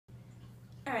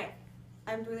Alright,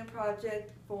 I'm doing a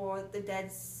project for the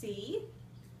Dead Sea.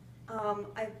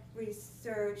 I've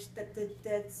researched that the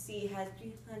Dead Sea has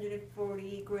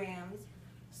 340 grams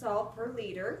salt per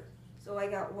liter. So I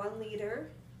got 1 liter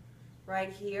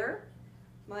right here,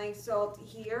 my salt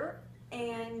here,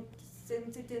 and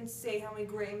since it didn't say how many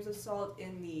grams of salt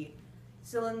in the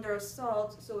cylinder of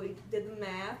salt, so we did the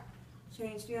math,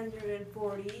 changed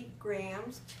 340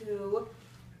 grams to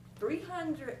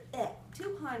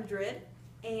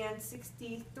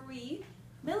 263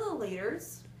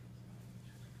 milliliters.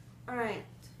 Alright,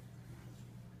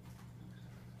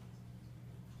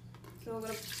 so we're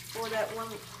going to pour that 1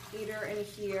 liter in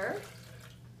here.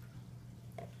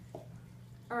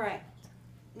 Alright,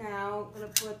 now I'm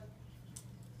going to put,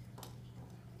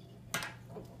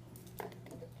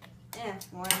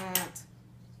 why not?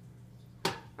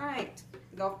 Alright,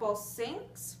 the golf ball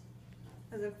sinks.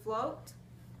 Does it float?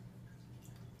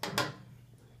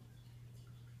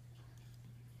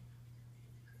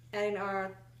 Adding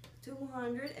our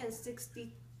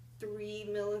 263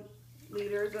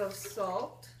 milliliters of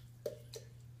salt.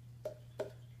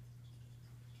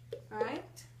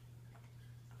 Alright.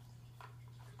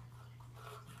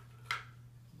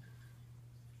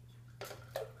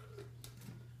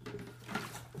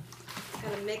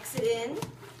 Kind of mix it in.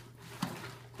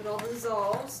 It all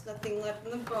dissolves, nothing left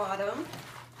in the bottom.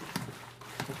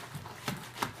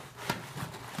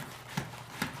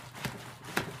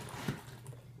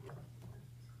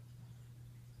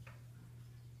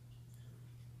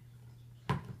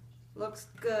 Looks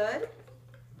good.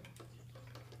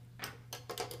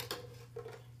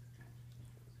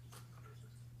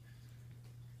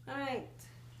 Alright,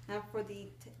 now for the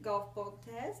golf ball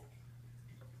test.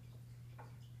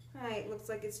 Alright, looks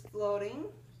like it's floating.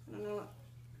 I don't know.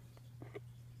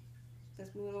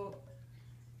 Let's move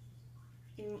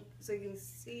in so you can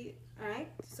see. Alright,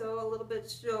 so a little bit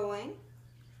showing.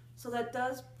 So that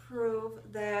does prove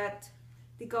that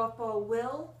the golf ball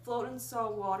will float in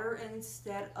salt water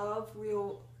instead of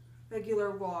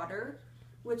regular water,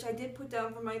 which I did put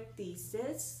down for my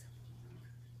thesis.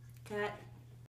 Okay.